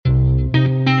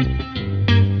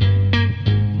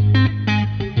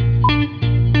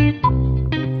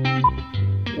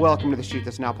Welcome to the Shoot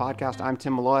This Now podcast. I'm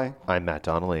Tim Malloy. I'm Matt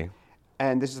Donnelly.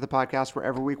 And this is the podcast where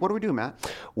every week, what do we do,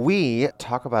 Matt? We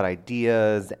talk about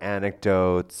ideas,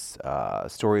 anecdotes,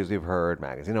 stories we've heard,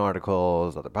 magazine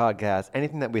articles, other podcasts,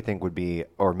 anything that we think would be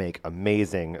or make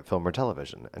amazing film or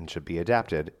television and should be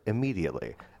adapted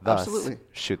immediately. Thus, Absolutely.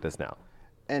 Shoot This Now.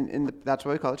 And that's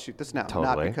why we call it Shoot This Now. Totally.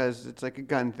 Not because it's like a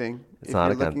gun thing. It's not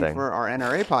a gun If you're looking thing. for our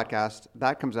NRA podcast,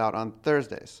 that comes out on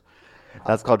Thursdays.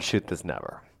 That's called Shoot This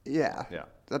Never. Yeah. Yeah.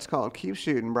 That's called Keep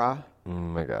Shooting, brah. Oh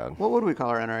my God. What would we call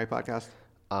our NRA podcast?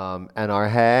 NR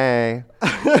Hey.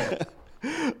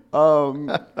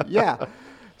 Yeah.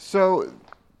 So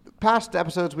past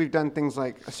episodes, we've done things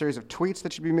like a series of tweets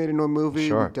that should be made into a movie.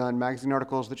 Sure. We've done magazine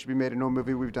articles that should be made into a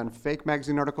movie. We've done fake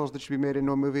magazine articles that should be made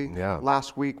into a movie. Yeah.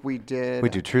 Last week we did. We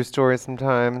do true stories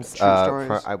sometimes. True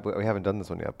stories. We haven't done this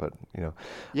one yet, but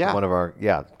Yeah. one of our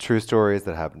true stories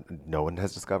that no one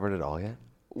has discovered at all yet.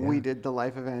 We did The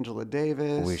Life of Angela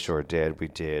Davis. We sure did. We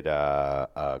did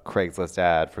a Craigslist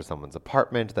ad for someone's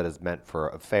apartment that is meant for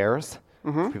affairs,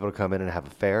 for people to come in and have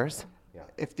affairs.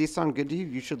 If these sound good to you,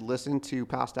 you should listen to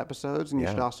past episodes, and you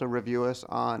Yeah. should also review us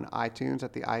on iTunes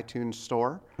at the iTunes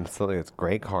store. Absolutely, it's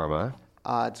great karma.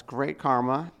 It's great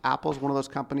karma. Apple's one of those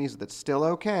companies that's still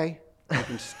okay. You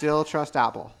can still trust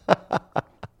Apple.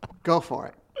 Go for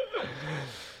it.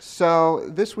 So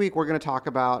this week we're going to talk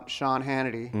about Sean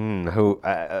Hannity. Who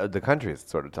the country is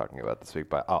sort of talking about this week,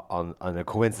 but on a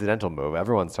coincidental move,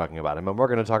 everyone's talking about him, and we're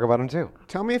going to talk about him too.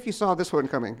 Tell me if you saw this one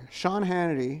coming. Sean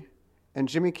Hannity and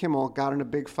Jimmy Kimmel got in a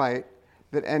big fight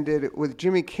that ended with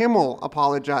Jimmy Kimmel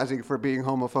apologizing for being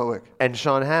homophobic. And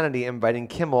Sean Hannity inviting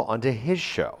Kimmel onto his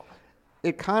show.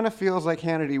 It kind of feels like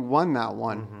Hannity won that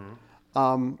one.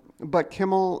 But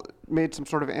Kimmel made some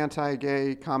sort of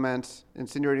anti-gay comments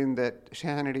insinuating that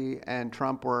Hannity and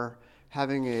Trump were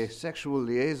having a sexual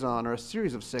liaison or a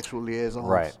series of sexual liaisons.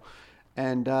 Right.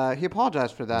 And he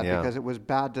apologized for that because it was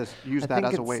bad to use that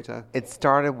as a way to... It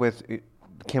started with...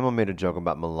 Kimmel made a joke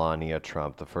about Melania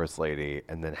Trump, the first lady,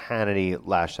 and then Hannity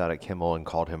lashed out at Kimmel and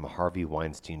called him Harvey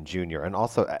Weinstein Jr. and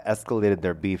also escalated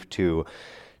their beef to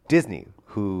Disney,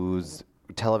 whose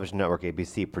television network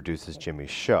ABC produces Jimmy's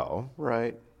show.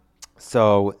 Right.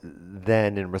 So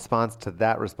then in response to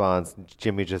that response,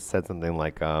 Jimmy just said something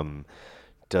like,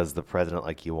 does the president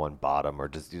like you on bottom, or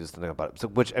just do something about it? So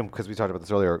because we talked about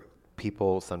this earlier,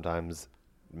 people sometimes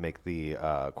make the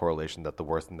correlation that the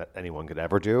worst thing that anyone could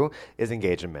ever do is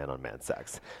engage in man-on-man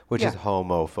sex, which is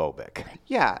homophobic.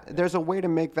 Yeah, there's a way to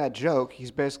make that joke.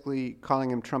 He's basically calling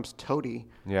him Trump's toady.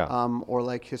 Yeah. Or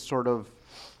like his sort of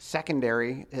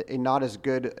secondary, a not as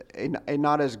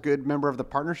good member of the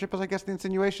partnership, is I guess the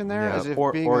insinuation there. Yeah. As if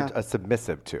Or being a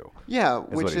submissive too. Yeah, is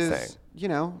which what he's is,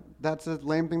 saying. That's a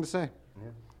lame thing to say.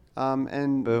 Yeah.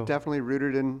 And Boo. definitely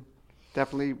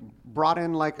brought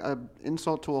in like an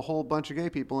insult to a whole bunch of gay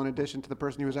people in addition to the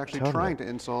person he was actually trying to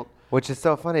insult. Which is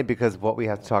so funny because what we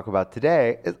have to talk about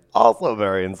today is also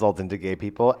very insulting to gay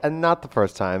people, and not the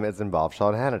first time it's involved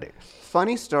Sean Hannity.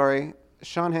 Funny story,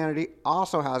 Sean Hannity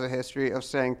also has a history of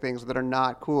saying things that are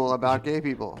not cool about gay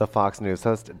people. The Fox News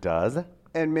host does.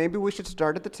 And maybe we should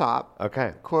start at the top.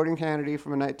 Okay. Quoting Hannity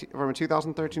from a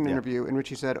 2013 interview in which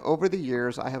he said, "Over the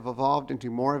years, I have evolved into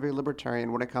more of a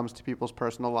libertarian when it comes to people's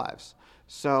personal lives."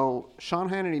 So Sean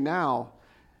Hannity now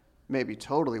may be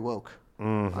totally woke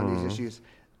on these issues.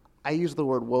 I use the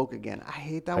word woke again. I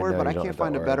hate that word, know but I you don't can't like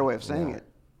find that a better word. way of saying Yeah.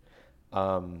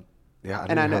 it. Yeah,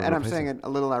 And I'm saying it a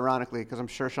little ironically because I'm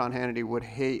sure Sean Hannity would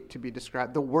hate to be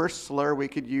described. The worst slur we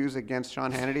could use against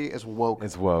Sean Hannity is woke.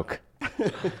 It's woke.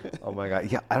 Oh my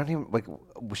God. Yeah, I don't even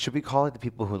should we call it the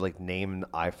people who name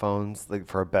iPhones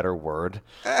for a better word,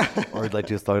 or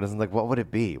do slogans? What would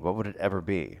it be? What would it ever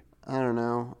be? I don't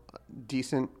know.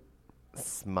 Decent.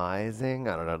 Smizing?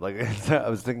 I don't know. I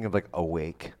was thinking of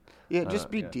awake. Yeah,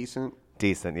 just be decent.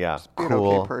 Decent, yeah. Be an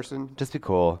Cool. okay person. Just be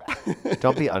cool.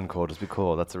 Don't be uncool. Just be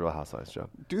cool. That's a Real Housewives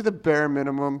joke. Do the bare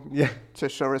minimum to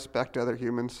show respect to other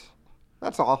humans.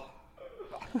 That's all.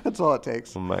 That's all it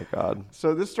takes. Oh my God.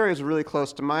 So this story is really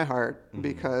close to my heart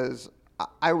because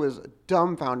I was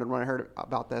dumbfounded when I heard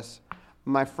about this.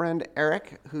 My friend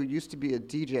Eric, who used to be a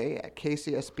DJ at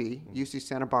KCSB, UC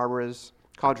Santa Barbara's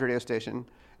college radio station,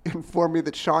 informed me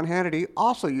that Sean Hannity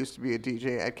also used to be a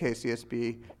DJ at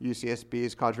KCSB,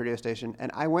 UCSB's college radio station.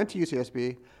 And I went to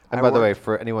UCSB. And by the way,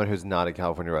 for anyone who's not a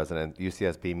California resident,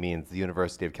 UCSB means the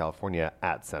University of California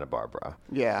at Santa Barbara.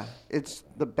 Yeah, it's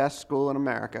the best school in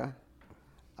America.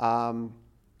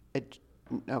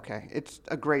 It's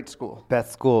a great school.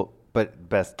 Best school, but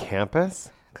best campus?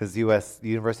 Because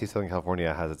University of Southern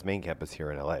California has its main campus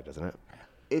here in LA, doesn't it?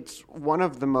 It's one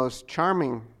of the most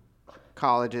charming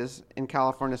colleges in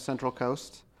California's Central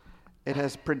Coast. It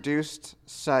has produced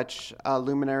such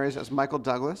luminaries as Michael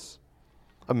Douglas,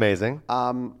 Amazing.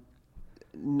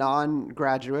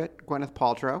 non-graduate Gwyneth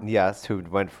Paltrow, Yes, who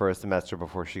went for a semester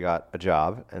before she got a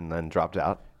job and then dropped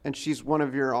out. and she's one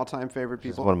of your all-time favorite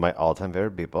She's people. one of my all-time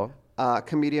favorite people.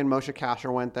 Comedian Moshe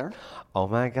Kasher went there. Oh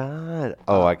my God.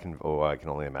 I can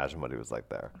only imagine what he was like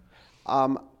there.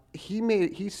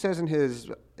 He says in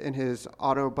his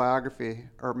autobiography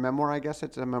or memoir, I guess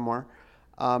it's a memoir,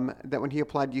 that when he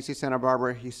applied to UC Santa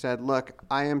Barbara, he said, "Look,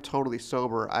 I am totally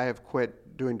sober. I have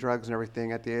quit doing drugs and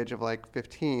everything at the age of like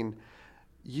 15.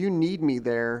 You need me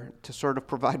there to sort of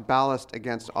provide ballast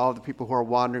against all the people who are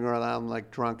wandering around like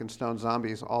drunk and stoned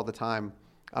zombies all the time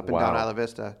up and down Wow. Isla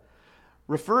Vista."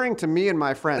 Referring to me and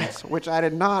my friends, which I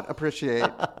did not appreciate.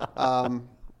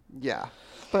 Yeah.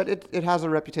 But it has a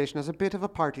reputation as a bit of a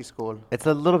party school. It's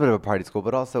a little bit of a party school,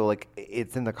 but also like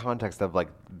it's in the context of like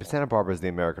Santa Barbara is the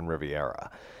American Riviera.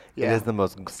 It Yeah. is the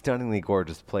most stunningly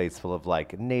gorgeous place, full of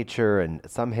like nature and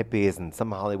some hippies and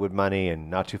some Hollywood money, and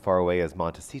not too far away is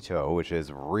Montecito, which is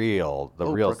the real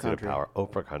Oprah seat of country. power,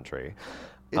 Oprah country.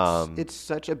 It's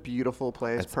such a beautiful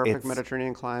place, perfect it's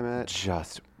Mediterranean climate.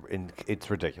 It's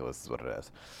ridiculous, is what it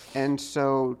is. And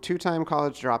so, two-time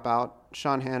college dropout,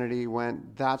 Sean Hannity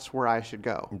went, that's where I should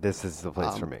go This is the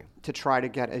place for me. to try to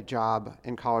get a job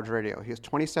in college radio. He was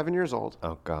 27 years old,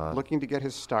 Oh God. looking to get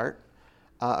his start.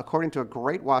 According to a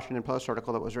great Washington Post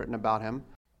article that was written about him,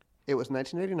 it was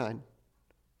 1989,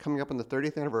 coming up on the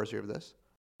 30th anniversary of this.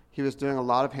 He was doing a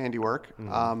lot of handiwork.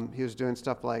 He was doing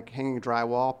stuff like hanging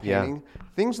drywall, Yeah. painting,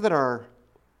 things that are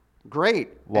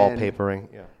great. Wallpapering.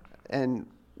 Yeah. And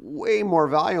way more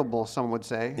valuable, some would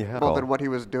say, Yeah. than what he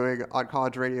was doing on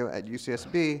college radio at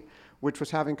UCSB, which was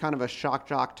having kind of a shock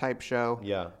jock type show.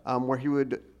 Yeah. Where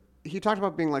he talked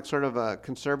about being like sort of a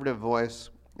conservative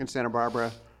voice in Santa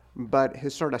Barbara, but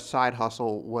his sort of side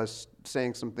hustle was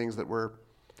saying some things that were,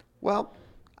 well,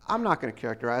 I'm not going to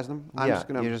characterize them. I'm Yeah, just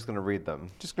going you're just going to read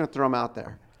them. to throw them out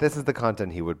there. This is the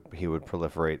content he would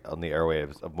proliferate on the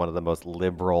airwaves of one of the most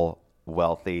liberal,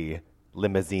 wealthy,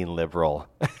 limousine liberal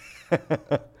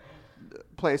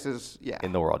Places, yeah.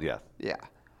 in the world. Yes. Yeah.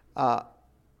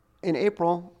 In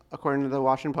April, according to the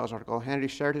Washington Post article, Hannity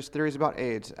shared his theories about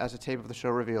AIDS as a tape of the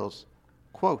show reveals.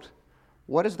 Quote,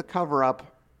 "What is the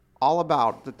cover-up all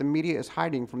about that the media is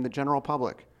hiding from the general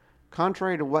public?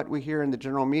 Contrary to what we hear in the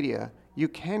general media, you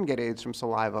can get AIDS from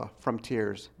saliva, from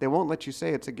tears. They won't let you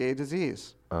say it's a gay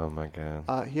disease." Oh my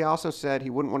God. He also said he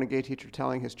wouldn't want a gay teacher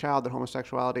telling his child that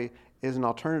homosexuality is an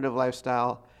alternative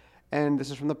lifestyle. And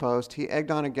this is from the Post. He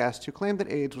egged on a guest who claimed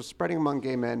that AIDS was spreading among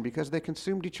gay men because they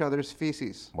consumed each other's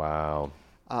feces. Wow.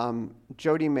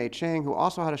 Jody Mae Chang, who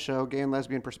also had a show, Gay and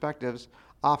Lesbian Perspectives,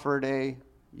 offered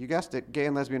you guessed it, Gay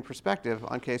and Lesbian Perspective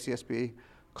on KCSB,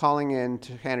 calling in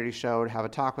to Hannity's show to have a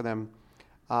talk with him.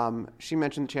 She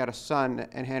mentioned she had a son,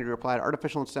 and Hannity replied,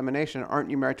 "Artificial insemination, aren't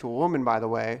you married to a woman, by the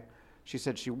way?" She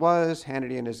said she was.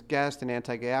 Hannity and his guest, an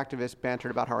anti-gay activist,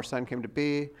 bantered about how her son came to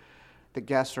be. The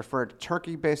guests referred to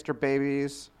turkey-based her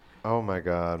babies. Oh my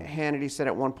God. Hannity said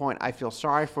at one point, "I feel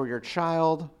sorry for your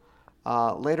child."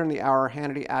 Later in the hour,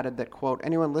 Hannity added that, quote,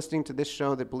 "Anyone listening to this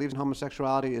show that believes in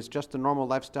homosexuality is just a normal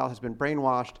lifestyle has been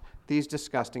brainwashed. These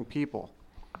disgusting people."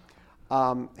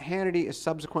 Hannity is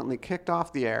subsequently kicked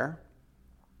off the air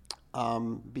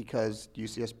because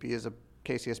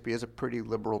KCSB is a pretty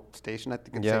liberal station, I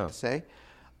think it's safe to say.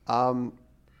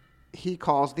 He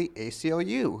calls the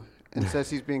ACLU and says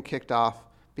he's being kicked off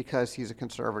because he's a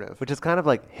conservative. Which is kind of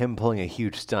like him pulling a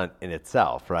huge stunt in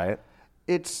itself, right?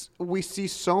 We see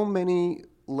so many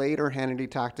later Hannity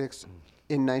tactics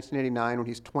in 1989 when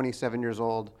he's 27 years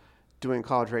old doing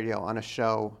college radio on a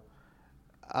show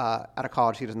at a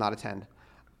college he does not attend.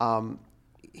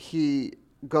 He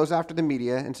goes after the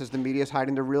media and says the media is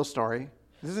hiding the real story.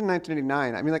 This is in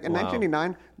 1989. I mean, like in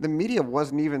 1989, the media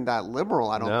wasn't even that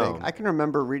liberal, I don't think. I can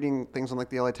remember reading things on like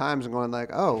the LA Times and going like,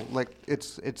 oh, like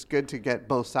it's good to get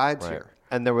both sides here.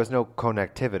 And there was no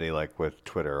connectivity like with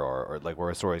Twitter or like where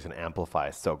a story can amplify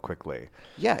so quickly.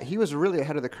 Yeah, he was really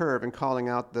ahead of the curve in calling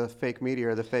out the fake media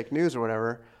or the fake news or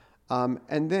whatever.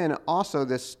 And then also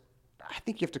this, I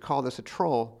think you have to call this a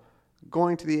troll,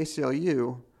 going to the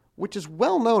ACLU, which is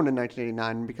well known in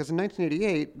 1989 because in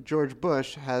 1988, George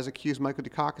Bush has accused Michael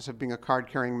Dukakis of being a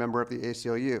card-carrying member of the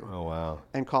ACLU. Oh, wow.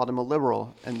 And called him a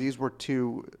liberal. And these were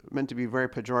two meant to be very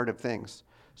pejorative things.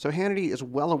 So Hannity is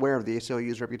well aware of the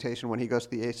ACLU's reputation when he goes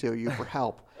to the ACLU for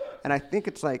help. And I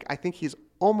think he's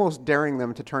almost daring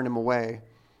them to turn him away.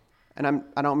 And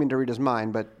I don't mean to read his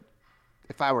mind, but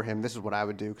if I were him, this is what I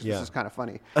would do because this is kind of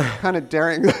funny. Kind of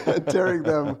daring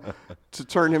them to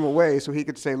turn him away so he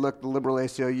could say, look, the liberal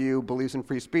ACLU believes in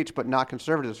free speech, but not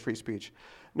conservatives' free speech.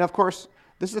 Now, of course,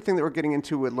 this is the thing that we're getting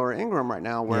into with Laura Ingraham right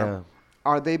now, where Yeah.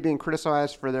 are they being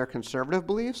criticized for their conservative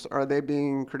beliefs, or are they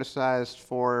being criticized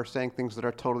for saying things that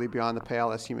are totally beyond the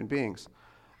pale as human beings?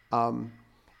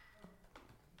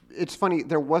 It's funny,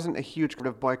 there wasn't a huge kind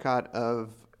of boycott of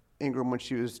Ingraham when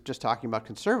she was just talking about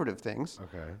conservative things.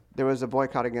 Okay. There was a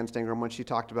boycott against Ingraham when she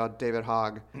talked about David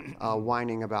Hogg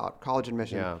whining about college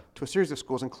admission Yeah. to a series of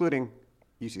schools, including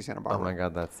UC Santa Oh Barbara. my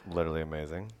God, that's literally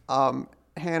amazing.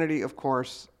 Hannity, of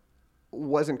course,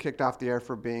 wasn't kicked off the air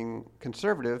for being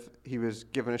conservative. He was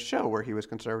given a show where he was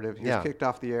conservative. He Yeah. was kicked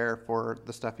off the air for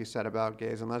the stuff he said about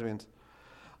gays and lesbians.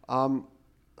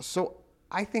 So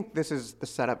I think this is the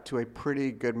setup to a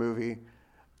pretty good movie,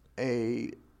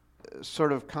 a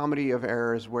sort of comedy of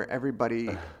errors where everybody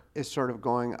is sort of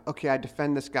going, okay, I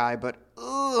defend this guy, but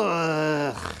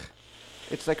ugh.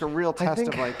 It's like a real test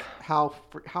think- of like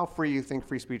how free you think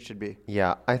free speech should be.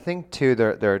 Yeah, I think too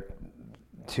there are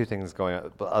two things going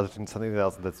on, but other than something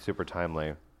else that's super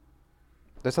timely.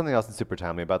 There's something else that's super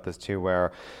timely about this too,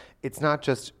 where it's not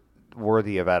just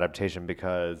worthy of adaptation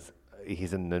because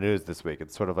he's in the news this week.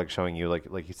 It's sort of like showing you,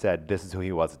 like you said, this is who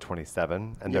he was at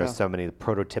 27, and Yeah. there's so many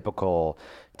prototypical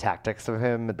tactics of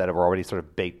him that are already sort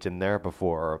of baked in there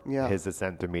before Yeah. his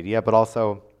ascent through media. But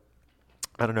also,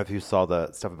 I don't know if you saw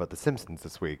the stuff about The Simpsons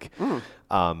this week.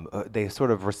 They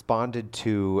sort of responded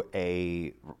to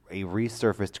a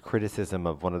resurfaced criticism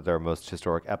of one of their most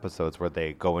historic episodes where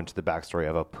they go into the backstory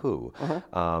of Apu,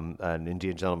 an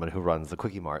Indian gentleman who runs the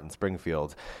Quickie Mart in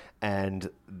Springfield. And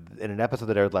in an episode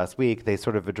that aired last week, they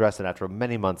sort of addressed it after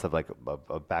many months of like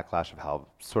a backlash of how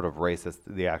sort of racist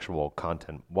the actual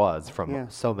content was from Yeah.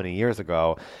 so many years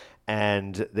ago.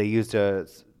 And they used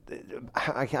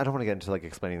I don't want to get into like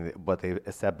explaining what they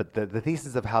said, but the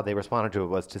thesis of how they responded to it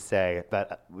was to say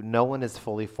that no one is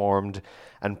fully formed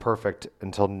and perfect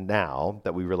until now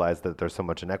that we realize that there's so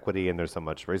much inequity and there's so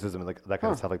much racism and like that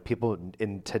kind of stuff. Like people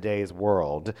in today's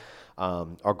world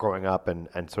are growing up and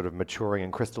sort of maturing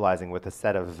and crystallizing with a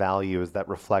set of values that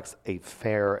reflects a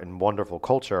fair and wonderful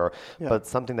culture, but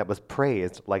something that was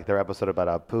praised, like their episode about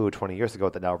Apu 20 years ago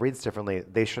that now reads differently,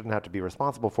 they shouldn't have to be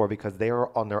responsible for because they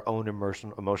are on their own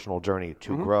emotional journey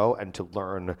to grow and to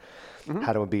learn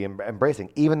how to be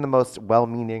embracing, even the most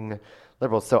well-meaning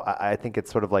liberals. So I think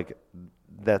it's sort of like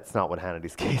that's not what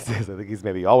Hannity's case is. I think he's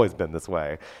maybe always been this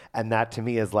way, and that to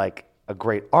me is like a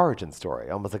great origin story,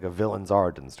 almost like a villain's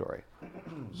origin story.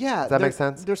 Yeah. Does that make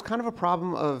sense? There's kind of a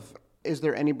problem of, is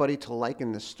there anybody to like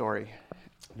in this story?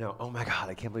 No, oh my God,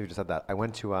 I can't believe you just said that. I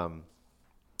went to a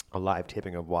live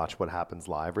taping of Watch What Happens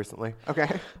Live recently.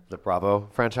 Okay. The Bravo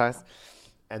franchise.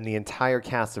 And the entire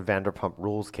cast of Vanderpump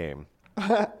Rules came.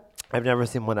 I've never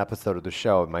seen one episode of the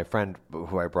show. My friend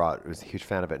who I brought was a huge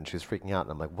fan of it, and she was freaking out.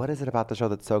 And I'm like, what is it about the show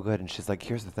that's so good? And she's like,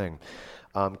 here's the thing.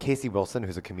 Casey Wilson,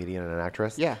 who's a comedian and an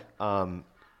actress,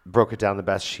 broke it down the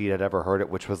best she had ever heard it,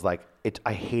 which was like,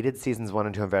 I hated seasons 1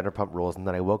 and 2 of Vanderpump Rules, and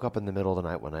then I woke up in the middle of the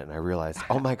night one night and I realized,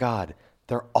 oh my God,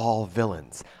 they're all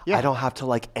villains. Yeah. I don't have to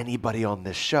like anybody on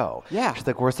this show. Yeah. She's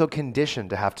like, we're so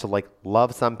conditioned to have to like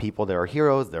love some people. There are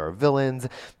heroes, there are villains,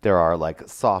 there are like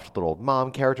soft little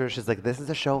mom characters. She's like, this is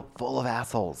a show full of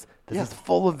assholes. This is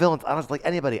full of villains. I don't like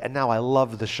anybody. And now I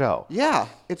love the show. Yeah,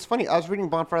 it's funny. I was reading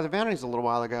Bonfire of the Vanities a little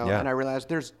while ago, Yeah. and I realized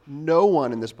there's no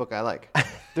one in this book I like.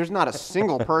 There's not a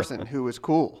single person who is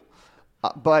cool,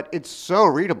 but it's so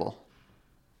readable.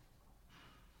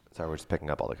 Sorry, we're just picking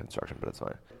up all the construction, but it's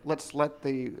fine. Let's let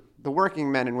the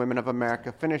working men and women of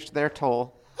America finish their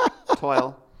toil,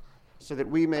 so that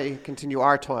we may continue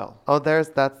our toil. Oh,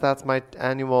 that's my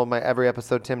annual, my every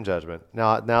episode Tim judgment.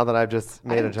 Now that I've just I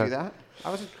made didn't a do that. I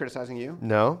wasn't criticizing you.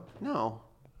 No? No.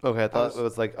 Okay, I thought it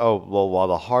was like, oh, well, while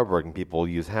the hardworking people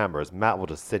use hammers, Matt will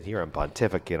just sit here and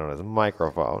pontificate on his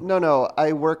microphone. No.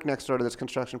 I work next door to this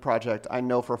construction project. I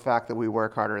know for a fact that we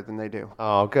work harder than they do.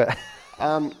 Oh, good.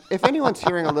 If anyone's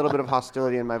hearing a little bit of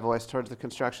hostility in my voice towards the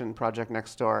construction project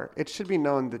next door, it should be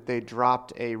known that they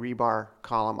dropped a rebar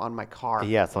column on my car.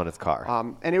 Yes, on his car.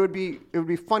 And it would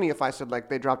be funny if I said like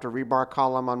they dropped a rebar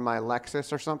column on my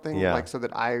Lexus or something, Yeah. like so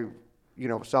that I,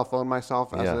 cell phone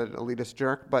myself as Yeah. an elitist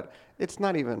jerk. But it's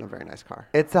not even a very nice car.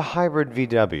 It's a hybrid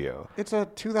VW. It's a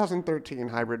 2013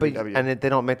 hybrid But, VW. and they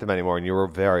don't make them anymore, and you were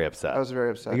very upset. I was very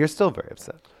upset. You're still very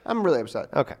upset. I'm really upset.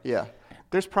 Okay. Yeah.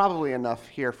 There's probably enough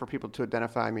here for people to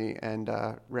identify me and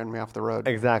run me off the road.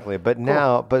 Exactly. But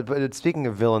now, but speaking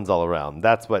of villains all around,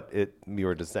 that's what you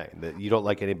were just saying, that you don't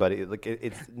like anybody. Like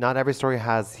it's not every story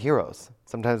has heroes.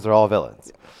 Sometimes they're all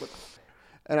villains.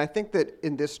 And I think that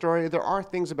in this story, there are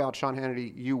things about Sean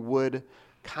Hannity you would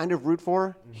kind of root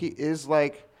for. Mm-hmm. He is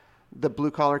like the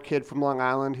blue collar kid from Long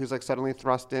Island who's like suddenly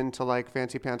thrust into like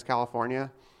fancy pants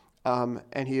California.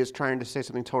 and he is trying to say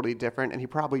something totally different, and he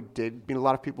probably did meet a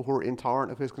lot of people who are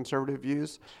intolerant of his conservative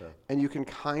views, and you can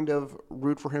kind of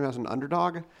root for him as an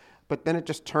underdog, but then it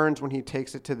just turns when he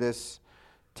takes it to this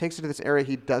area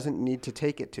he doesn't need to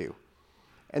take it to.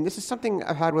 And this is something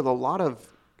I've had with a lot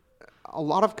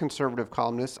of conservative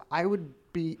columnists. I would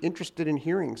be interested in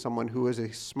hearing someone who is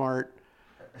a smart,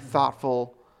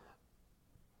 thoughtful,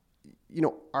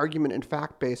 argument and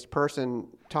fact-based person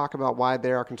talk about why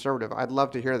they are conservative. I'd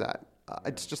love to hear that.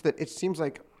 It's just that it seems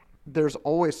like there's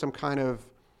always some kind of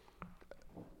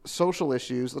social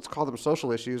issues, let's call them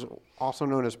social issues, also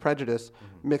known as prejudice,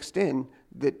 mixed in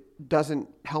that doesn't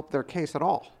help their case at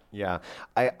all. Yeah,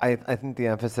 I think the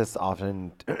emphasis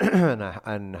often,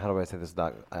 and how do I say this?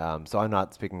 So I'm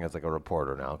not speaking as like a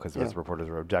reporter now because reporters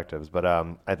are objectives, but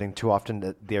I think too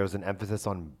often there's an emphasis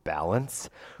on balance,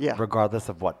 regardless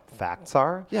of what facts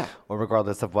are, or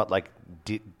regardless of what like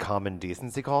common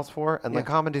decency calls for. And like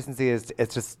common decency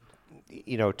it's just,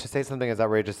 to say something as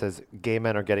outrageous as gay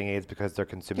men are getting AIDS because they're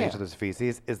consuming each other's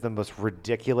feces is the most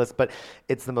ridiculous, but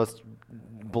it's the most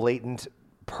blatant,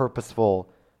 purposeful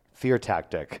fear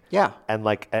tactic. Yeah. And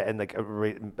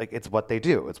it's what they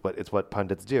do. It's what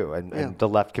pundits do. And the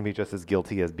left can be just as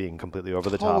guilty as being completely over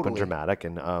the top and dramatic.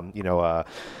 And,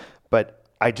 but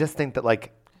I just think that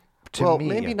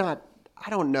maybe not. I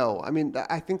don't know. I mean,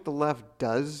 I think the left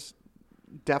does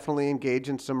definitely engage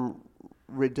in some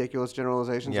ridiculous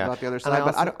generalizations about the other side,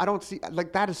 but I don't see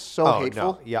that is so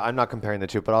hateful. No. Yeah, I'm not comparing the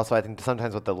two, but also I think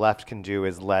sometimes what the left can do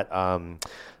is let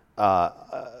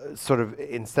sort of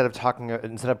instead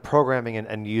of programming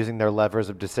and using their levers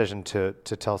of decision to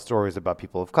tell stories about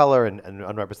people of color and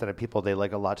unrepresented people, they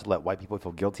like a lot to let white people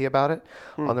feel guilty about it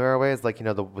on their airways,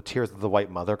 the tears of the white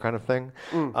mother kind of thing.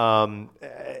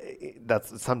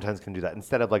 That's sometimes can do that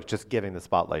instead of just giving the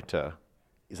spotlight to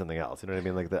something else. You know what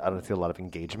I mean? I don't see a lot of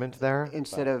engagement there.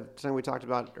 Instead of something we talked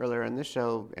about earlier in this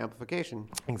show, amplification.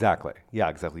 Exactly. Yeah,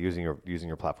 exactly. Using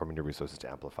your platform and your resources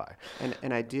to amplify.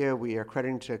 An idea we are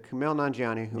crediting to Kumail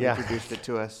Nanjiani, who introduced it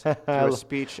to us through a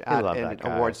speech at an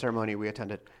award ceremony we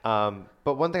attended.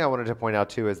 But one thing I wanted to point out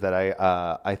too is that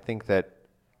I think that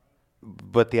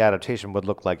what the adaptation would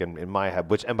look like in my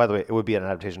head, and by the way, it would be an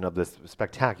adaptation of this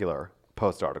spectacular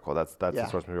Post article. That's the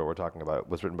source material we're talking about. It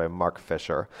was written by Mark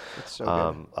Fisher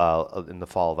in the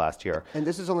fall of last year. And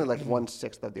this is only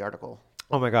 1/6 of the article.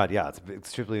 Oh my God, yeah, it's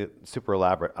extremely super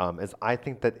elaborate. I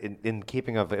think that in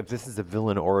keeping of, if this is a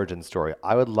villain origin story,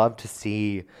 I would love to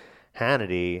see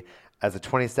Hannity as a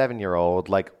 27-year-old,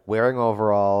 wearing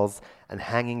overalls and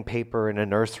hanging paper in a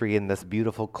nursery in this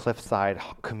beautiful cliffside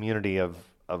community of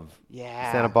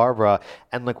Santa Barbara,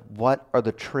 and what are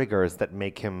the triggers that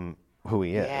make him who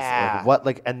he is.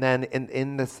 And then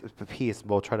in this piece,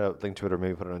 we'll try to link to it or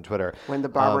maybe put it on Twitter. When the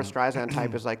Barbara Streisand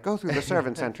type is go through the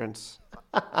servants' entrance.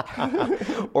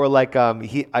 Or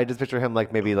I just picture him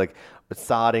maybe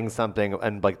sodding something,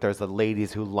 and there's the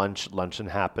ladies who luncheon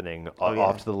happening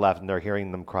off to the left, and they're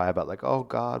hearing them cry about oh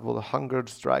God, will the hunger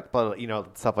strike, but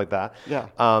stuff like that. Yeah.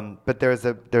 But there's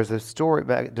a story,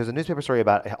 there's a newspaper story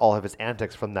about all of his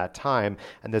antics from that time,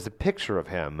 and there's a picture of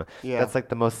him that's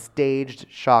the most staged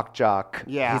shock jock.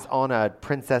 Yeah. He's on a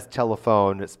princess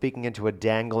telephone speaking into a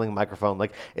dangling microphone.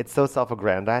 It's so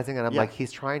self-aggrandizing, and I'm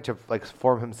he's trying to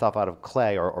form himself out of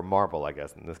clay or marble, I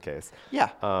guess in this case. Yeah.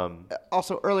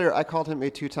 Also earlier I called him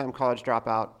a 2-time college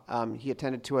dropout. He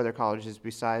attended 2 other colleges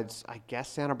besides, I guess,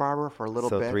 Santa Barbara for a little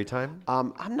bit. So 3-time?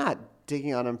 I'm not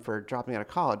digging on him for dropping out of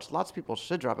college. Lots of people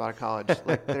should drop out of college.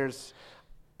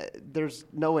 There's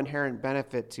no inherent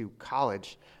benefit to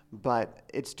college, but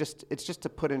it's just to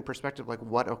put in perspective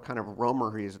what a kind of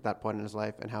roamer he is at that point in his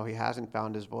life, and how he hasn't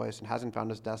found his voice and hasn't found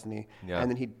his destiny, and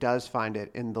then he does find it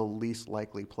in the least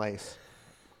likely place.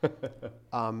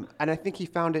 And I think he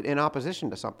found it in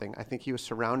opposition to something. I think he was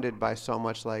surrounded by so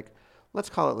much let's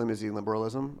call it limousine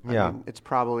liberalism. I mean, it's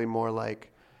probably more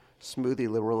smoothie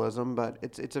liberalism, but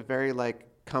it's a very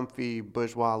comfy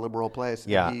bourgeois liberal place.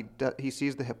 Yeah. And he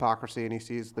sees the hypocrisy and he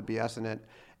sees the BS in it,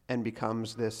 and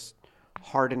becomes this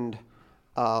hardened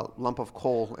lump of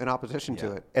coal in opposition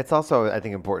to it. It's also, I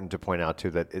think, important to point out, too,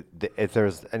 that if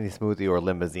there's any smoothie or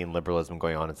limousine liberalism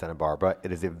going on in Santa Barbara,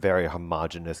 it is a very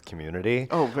homogenous community.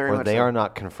 Oh, very where much they so. are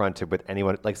not confronted with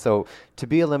anyone. So to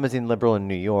be a limousine liberal in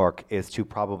New York is to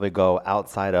probably go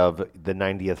outside of the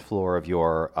 90th floor of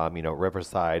your,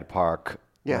 Riverside Park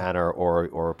Manor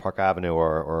or Park Avenue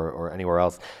or anywhere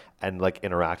else, and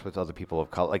interact with other people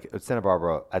of color. Santa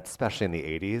Barbara, especially in the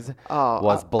 80s,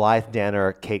 was Blythe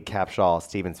Danner, Kate Capshaw,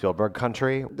 Steven Spielberg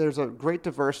country. There's a great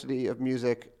diversity of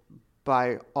music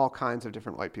by all kinds of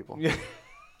different white people.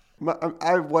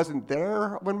 I wasn't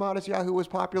there when Modest Yahoo was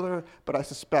popular, but I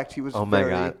suspect he was Oh my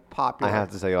very God. popular. I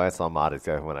have to tell you, I saw Modest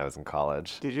Yahoo when I was in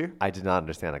college. Did you? I did not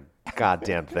understand a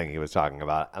goddamn thing he was talking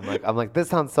about. I'm like, this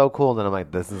sounds so cool. And then I'm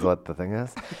like, this is what the thing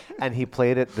is. And he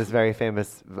played at this very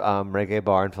famous reggae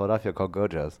bar in Philadelphia called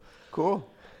Gojo's. Cool.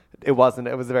 It wasn't.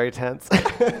 It was very tense.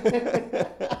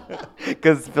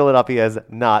 Because Philadelphia is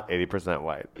not 80%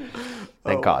 white.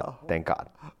 Thank God. Wow. Thank God.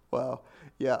 Wow.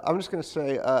 Yeah, I'm just going to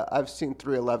say I've seen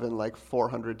 311 like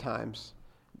 400 times.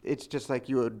 It's just like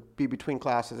you would be between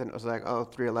classes and it was like, oh,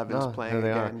 311's playing here they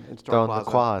again are. in They're Store on Plaza.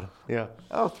 the quad. Yeah.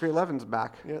 Oh, 311's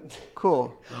back.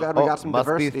 Cool. Glad we got some must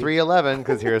diversity. be 311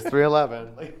 because here's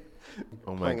 311.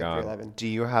 Oh my Playing at God. 311. Do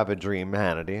you have a dream,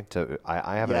 Hannity?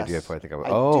 I have an Yes, idea if I think of it. I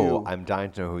Oh, do. I'm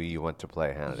dying to know who you want to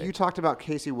play, Hannity. You talked about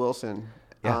Casey Wilson,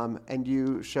 Yeah. and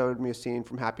you showed me a scene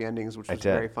from Happy Endings, which I was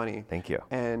did. very funny. Thank you.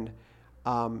 And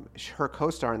her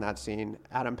co-star in that scene,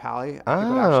 Adam Pally, I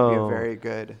think would actually be a Oh. very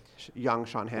good young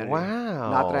Sean Hannity. Wow.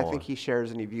 Not that I think he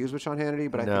shares any views with Sean Hannity,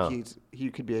 but No. I think he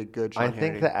could be a good Sean I Hannity.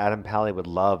 think that Adam Pally would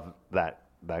love that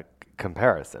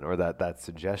comparison or that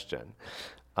suggestion.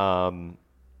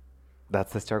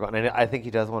 That's hysterical. And I think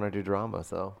he does want to do drama,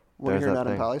 so Want to there's hear an that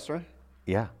Adam thing. Pally story?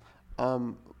 Yeah.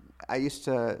 I used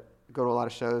to go to a lot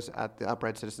of shows at the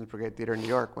Upright Citizens Brigade Theater in New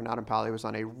York when Adam Pally was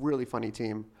on a really funny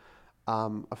team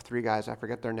of three guys. I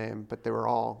forget their name, but they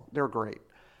were great.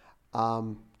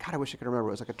 God, I wish I could remember.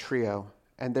 It was like a trio.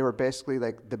 And they were basically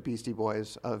like the Beastie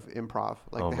Boys of improv.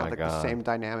 Like Oh they my had like the God. same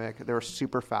dynamic. They were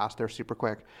super fast. They were super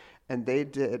quick. And they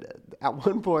did, at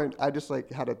one point, I just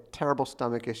like had a terrible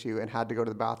stomach issue and had to go to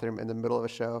the bathroom in the middle of a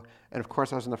show. And of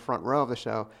course I was in the front row of the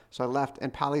show. So I left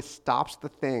and Pally stops the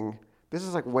thing. This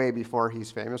is like way before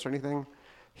he's famous or anything.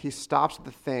 He stops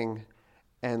the thing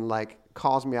and like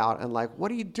calls me out and like,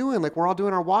 what are you doing? Like we're all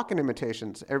doing our walking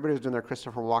imitations. Everybody was doing their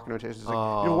Christopher Walken imitations. It's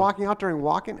like, you're walking out during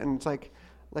walking? And it's like,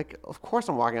 of course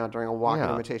I'm walking out during a walking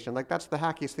Yeah. imitation. Like that's the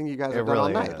hackiest thing you guys It have done all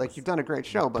really night. is. Like you've done a great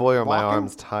show, but Boy, are my walking?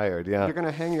 arms tired. Yeah. You're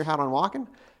gonna hang your hat on walking?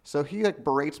 So he like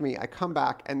berates me. I come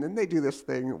back and then they do this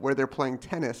thing where they're playing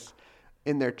tennis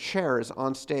in their chairs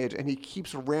on stage, and he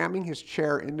keeps ramming his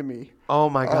chair into me. Oh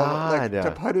my like God.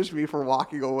 to punish me for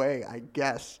walking away, I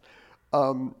guess.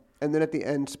 And then at the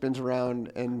end, spins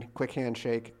around and quick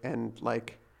handshake and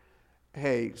like,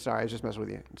 hey, sorry, I was just messing with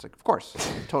you. It's like, of course,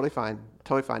 totally fine.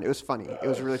 It was funny. It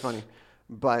was really funny,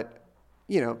 but.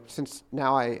 You know, since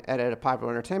now I edit a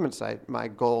popular entertainment site, my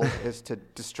goal is to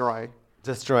destroy.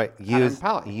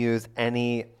 Use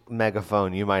any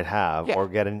megaphone you might have, Yeah. or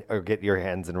get your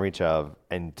hands in reach of,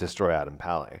 and destroy Adam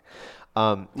Pally.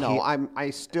 I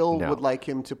still No. would like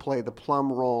him to play the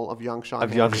plum role of young Sean.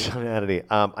 Of young Hannity.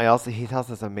 Sean Hannity. He tells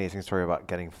this amazing story about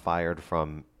getting fired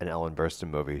from an Ellen Burstyn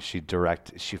movie. She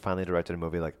finally directed a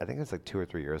movie I think it was 2 or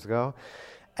 3 years ago,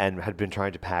 and had been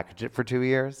trying to package it for 2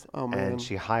 years. Oh, man. And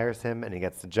she hires him, and he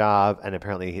gets the job. And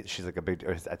apparently, she's like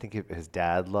I think his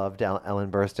dad loved Ellen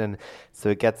Burstyn, so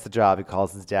he gets the job. He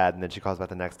calls his dad, and then she calls back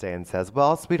the next day and says,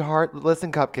 "Well, sweetheart,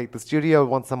 listen, Cupcake, the studio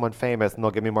wants someone famous, and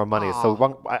they'll give me more money.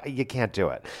 So you can't do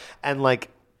it." And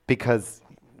because.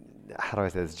 How do I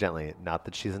say this gently? Not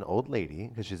that she's an old lady,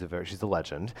 because she's a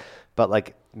legend,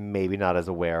 but maybe not as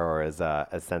aware or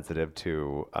as sensitive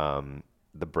to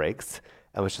the breaks.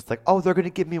 And was just like, oh, they're going to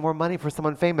give me more money for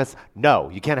someone famous. No,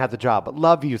 you can't have the job, but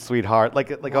love you, sweetheart.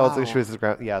 So she was his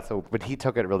but he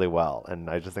took it really well, and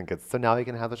I just think so now he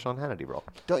can have the Sean Hannity role.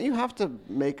 Don't you have to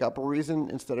make up a reason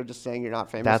instead of just saying you're not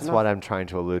famous That's enough? what I'm trying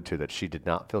to allude to. That she did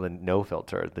not feel no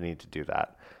filter the need to do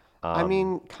that. I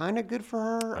mean, kind of good for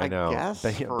her, I know. guess.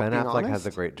 Ben for being Affleck has honest.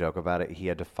 a great joke about it. He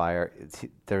had to fire.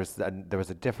 There was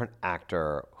a different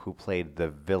actor who played the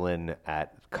villain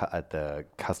at the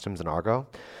customs in Argo,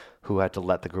 who had to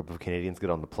let the group of Canadians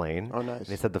get on the plane. Oh, nice. And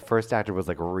they said the first actor was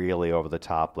really over the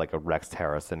top, like a Rex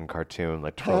Harrison cartoon,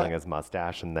 twirling his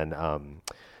mustache, and then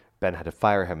Ben had to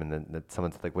fire him, and then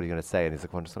someone said, what are you going to say? And he's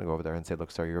like, well, I'm just going to go over there and say, look,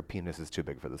 sir, your penis is too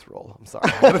big for this role. I'm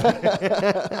sorry.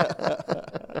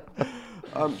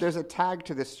 There's a tag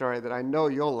to this story that I know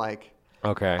you'll like.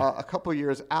 Okay. A couple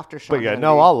years after Sean But yeah, Hannity.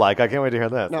 no, I can't wait to hear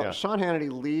this. No, Yeah. Sean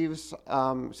Hannity leaves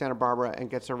Santa Barbara and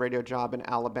gets a radio job in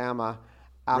Alabama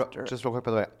after. Just real quick,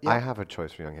 by the way, Yeah. I have a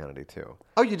choice for young Hannity too.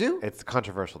 Oh, you do? It's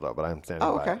controversial though, but I'm standing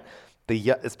Oh, by okay.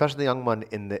 it. Especially the young one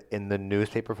in the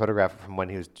newspaper photograph from when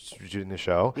he was shooting the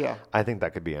show. Yeah. I think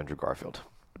that could be Andrew Garfield.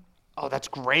 Oh, that's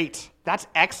great. That's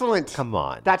excellent. Come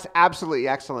on. That's absolutely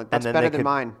excellent. That's And then better they than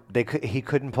mine. He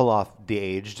couldn't pull off the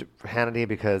aged Hannity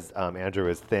because Andrew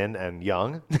is thin and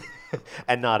young,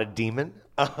 and not a demon.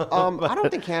 I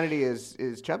don't think Hannity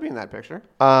is chubby in that picture.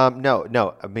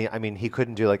 No. I mean, he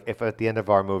couldn't do if at the end of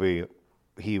our movie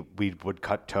we would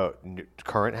cut to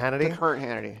current Hannity. The current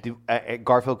Hannity.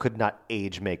 Garfield could not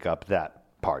age make up that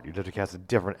part. You'd have to cast a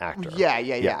different actor.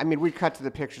 Yeah. I mean, we'd cut to the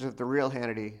pictures of the real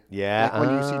Hannity. Yeah. Like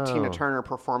when you see Tina Turner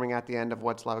performing at the end of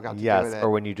What's Love Got to Do with It. Yes,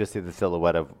 or when you just see the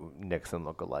silhouette of Nixon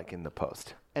look-alike in the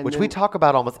post, And which then- we talk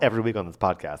about almost every week on this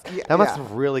podcast. Yeah, that must yeah.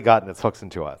 have really gotten its hooks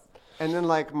into us. And then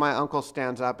like my uncle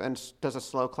stands up and does a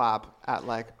slow clap at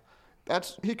like,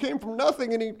 he came from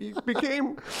nothing and he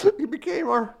became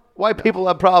our. White people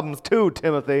have problems too,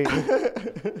 Timothy.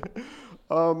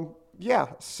 Yeah,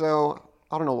 so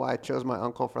I don't know why I chose my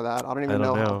uncle for that. I don't even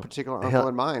know a particular uncle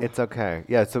in mind. It's okay.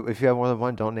 Yeah, so if you have more than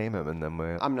one, don't name him, and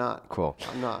then I'm not. Cool.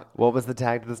 I'm not. What was the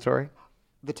tag to the story?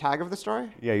 The tag of the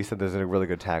story? Yeah, you said there's a really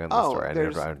good tag on the story.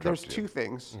 I there's two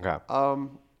things. Okay.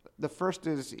 The first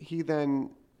is he then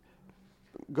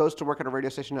goes to work at a radio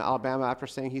station in Alabama after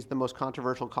saying he's the most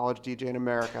controversial college DJ in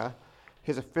America.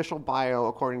 His official bio,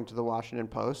 according to the Washington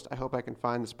Post, I hope I can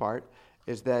find this part,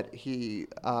 is that he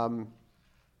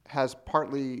has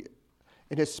partly,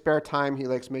 in his spare time, he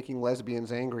likes making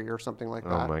lesbians angry or something like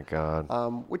that. Oh, my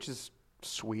God. Which is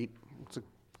sweet. It's a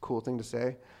cool thing to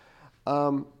say.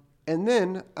 And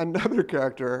then another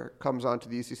character comes onto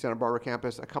the UC Santa Barbara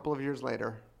campus a couple of years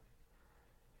later.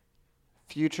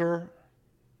 Future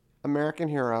American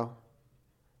hero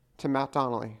to Matt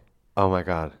Donnelly, Oh, my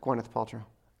God. Gwyneth Paltrow.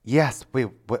 Yes. Wait,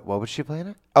 what was she playing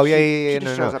it? Oh, yeah. She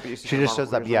just shows up at UC She Santa just shows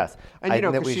Barbara up, yes. And I you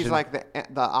know, think that because we she's should- like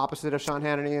the opposite of Sean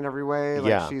Hannity in every way. Like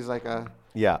Yeah. she's like a...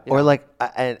 Yeah. Yeah. Or like,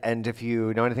 and if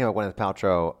you know anything about Gwyneth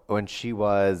Paltrow, when she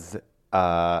was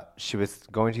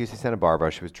going to UC Santa Barbara,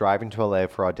 she was driving to LA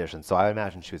for auditions. So I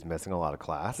imagine she was missing a lot of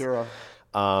class. Hero.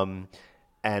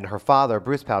 And her father,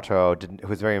 Bruce Paltrow, who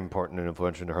was very important and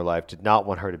influential in her life, did not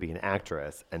want her to be an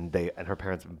actress. And her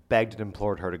parents begged and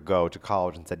implored her to go to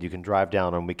college and said, you can drive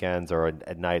down on weekends or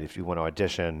at night if you want to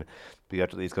audition, but you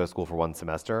have to at least go to school for one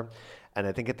semester. And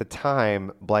I think at the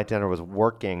time, Blythe Danner was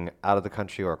working out of the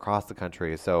country or across the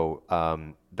country. So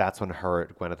that's when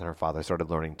Gwyneth and her father started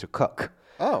learning to cook.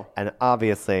 Oh. And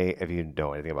obviously, if you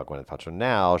know anything about Gwyneth Paltrow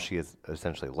now, she has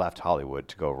essentially left Hollywood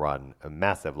to go run a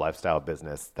massive lifestyle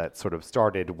business that sort of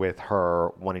started with her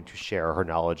wanting to share her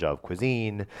knowledge of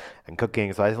cuisine and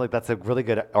cooking. So I think like that's a really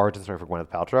good origin story for Gwyneth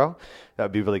Paltrow. That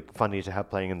would be really funny to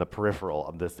have playing in the peripheral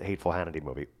of this Hateful Hannity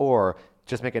movie. Or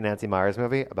just make a Nancy Meyers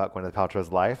movie about Gwyneth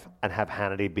Paltrow's life and have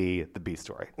Hannity be the B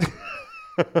story.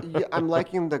 Yeah, I'm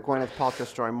liking the Gwyneth Paltrow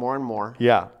story more and more.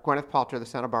 Yeah. Gwyneth Paltrow, the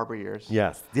Santa Barbara years.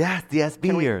 Yes. Yes, the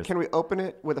SB years. Can we open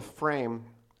it with a frame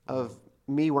of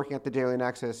me working at the Daily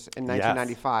Nexus in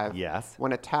 1995? Yes.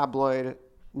 When a tabloid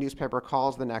newspaper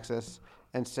calls the Nexus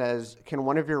and says, can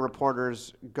one of your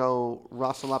reporters go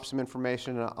rustle up some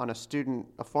information on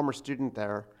a former student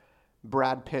there,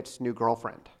 Brad Pitt's new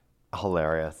girlfriend,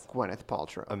 Hilarious. Gwyneth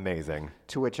Paltrow. Amazing.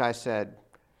 To which I said,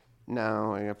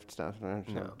 no, I have stuff.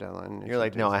 Deadline. You're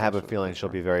like, no, I have a feeling she'll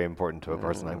be very important to a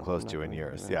person I'm close to in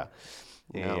years. Yeah.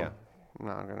 Yeah.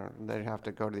 No, I'm gonna. They'd have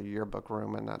to go to the yearbook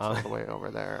room, and that's all the way over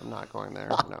there. I'm not going there.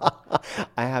 No.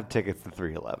 I have tickets to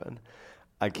 311.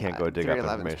 I can't go dig up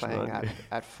 311's information playing on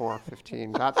at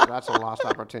 4:15. That's a lost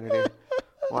opportunity.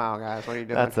 Wow, guys, what are you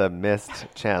doing? That's a missed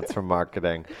chance for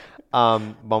marketing.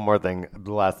 One more thing.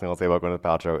 The last thing I'll say about Gwyneth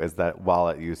Paltrow is that while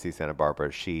at UC Santa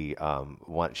Barbara, she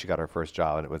got her first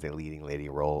job, and it was a leading lady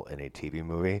role in a TV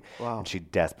movie. Wow. And she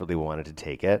desperately wanted to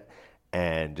take it,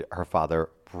 and her father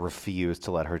refused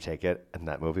to let her take it, and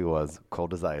that movie was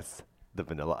Cold as Ice, the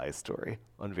Vanilla Ice story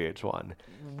on VH1.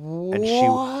 And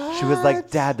she was like,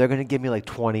 Dad, they're going to give me like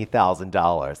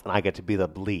 $20,000 and I get to be the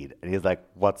lead. And he's like,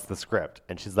 what's the script?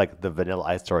 And she's like, the Vanilla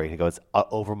Ice story. And he goes,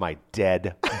 over my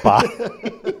dead body.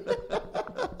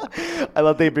 I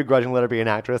love that he begrudgingly let her be an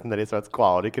actress, and then he starts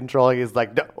quality controlling. He's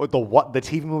like, no, the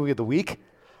TV movie of the week?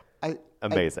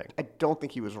 Amazing. I don't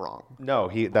think he was wrong. No,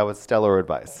 that was stellar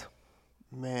advice.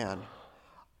 Man.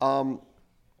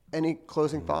 Any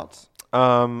closing thoughts?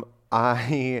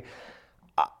 I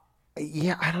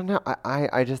don't know.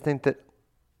 I just think that,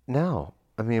 no.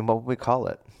 I mean, what would we call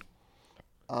it?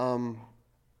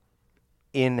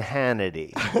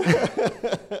 Inhanity.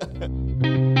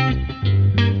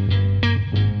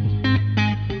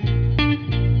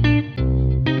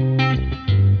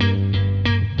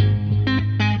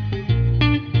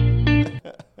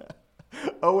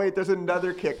 Oh, wait, there's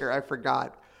another kicker. I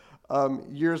forgot.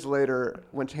 Years later,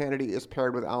 when Hannity is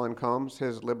paired with Alan Combs,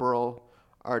 his liberal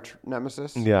arch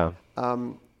nemesis, Yeah.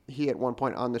 He at one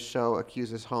point on the show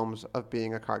accuses Holmes of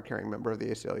being a card-carrying member of the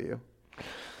ACLU.